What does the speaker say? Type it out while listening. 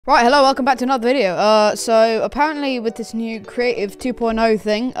Right, hello, welcome back to another video. So apparently with this new creative 2.0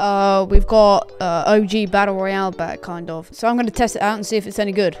 thing, we've got OG Battle Royale back, kind of. So I'm going to test it out and see if it's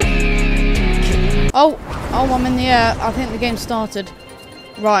any good. Oh, I'm in the air. I think the game started.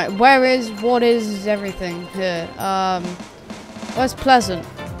 Right, what is everything here? Where's Pleasant?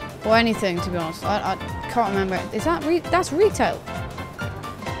 Or anything, to be honest. I can't remember it. Is that, that's retail.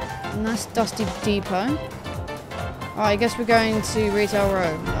 And that's Dusty Depot. Alright, I guess we're going to Retail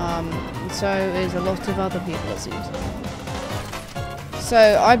Row. So is a lot of other people, it seems.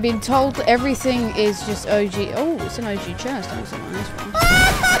 So I've been told everything is just OG. Oh, it's an OG chest. I don't on this one.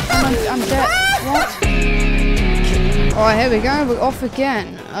 I'm dead. What? Alright, here we go. We're off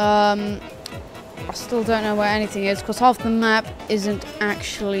again. I still don't know where anything is because half the map isn't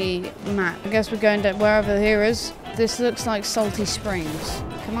actually map. I guess we're going to wherever here is. This looks like Salty Springs.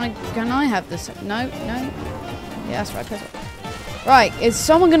 Can I have this? No. Yeah, that's right, pistol. Right, is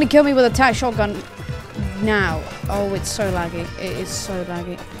someone gonna kill me with a tac shotgun now? Oh, it's so laggy. It is so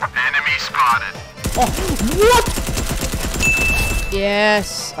laggy. Enemy spotted. Oh, what?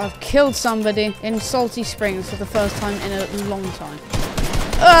 Yes, I've killed somebody in Salty Springs for the first time in a long time.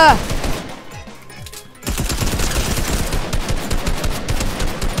 Ah!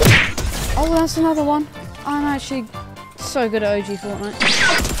 Oh, that's another one. I'm actually so good at OG Fortnite.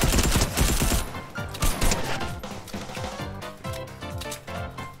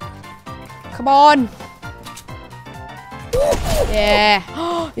 Come on! Yeah!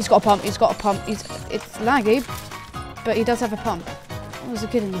 He's got a pump, he's got a pump. It's laggy, but he does have a pump. What was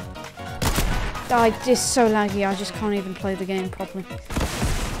it kidding me? It's just so laggy, I just can't even play the game properly.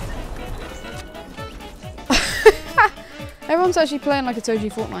 Everyone's actually playing like it's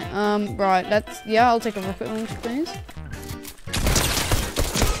OG Fortnite. Right, yeah, I'll take a rocket launcher, please.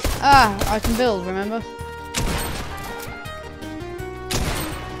 Ah, I can build, remember?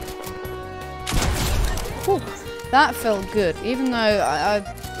 Whew, that felt good, even though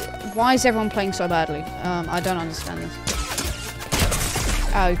why is everyone playing so badly? I don't understand this.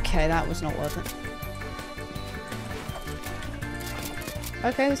 Okay, that was not worth it.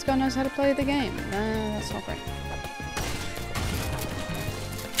 Okay, this guy knows how to play the game. That's not great.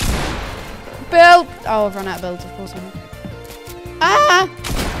 Build! Oh, I've run out of builds, of course I have. Ah!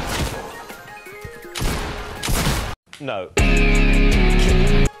 No.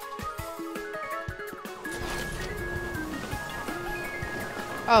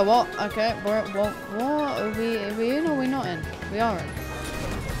 Oh, what? Okay, what? Are we in or are we not in? We are in.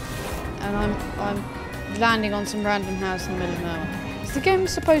 And I'm landing on some random house in the middle of nowhere. Is the game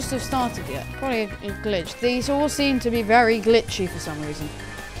supposed to have started yet? Probably a glitch. These all seem to be very glitchy for some reason.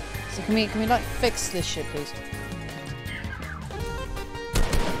 So can we like fix this shit, please?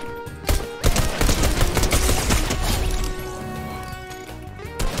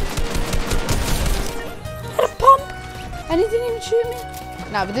 What a pump! And he didn't even shoot me.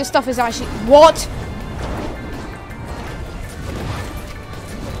 No, but this stuff is actually... What?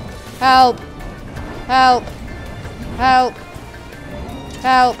 Help! Help! Help!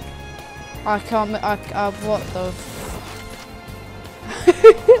 Help! I can't... what the...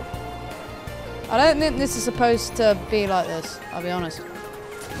 I don't think this is supposed to be like this, I'll be honest.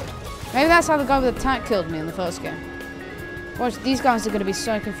 Maybe that's how the guy with the tac killed me in the first game. Watch, these guys are going to be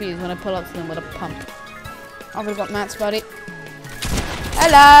so confused when I pull up to them with a pump. I've already got Matt's buddy.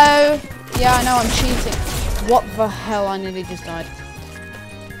 Hello! Yeah, I know, I'm cheating. What the hell? I nearly just died.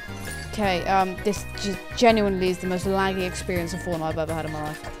 Okay, this just genuinely is the most laggy experience of Fortnite I've ever had in my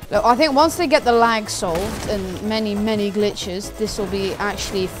life. Look, I think once they get the lag solved and many glitches, this will be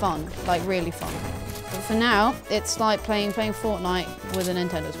actually fun. Like, really fun. But for now, it's like playing Fortnite with a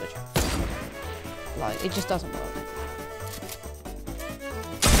Nintendo Switch. Like, it just doesn't work.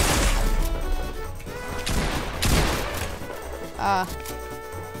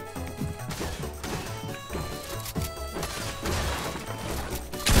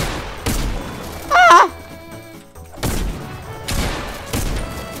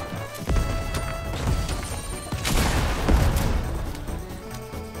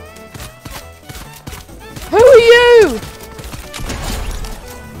 Who are you?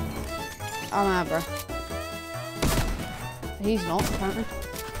 I'm out, bro. He's not, apparently.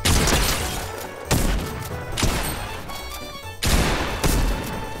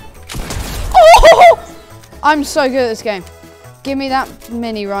 Oh! I'm so good at this game. Give me that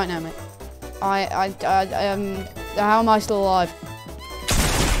mini right now, mate. How am I still alive?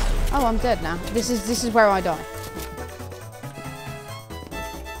 Oh, I'm dead now. This is where I die.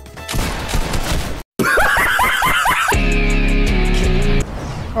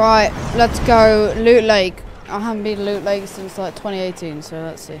 Right, let's go Loot Lake. I haven't been Loot Lake since like 2018, so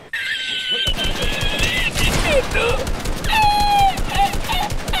let's see.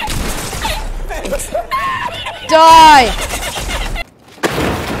 Die!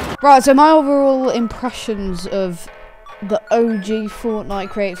 Right, so my overall impressions of the OG Fortnite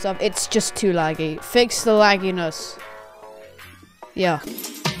creative stuff, it's just too laggy. Fix the lagginess. Yeah.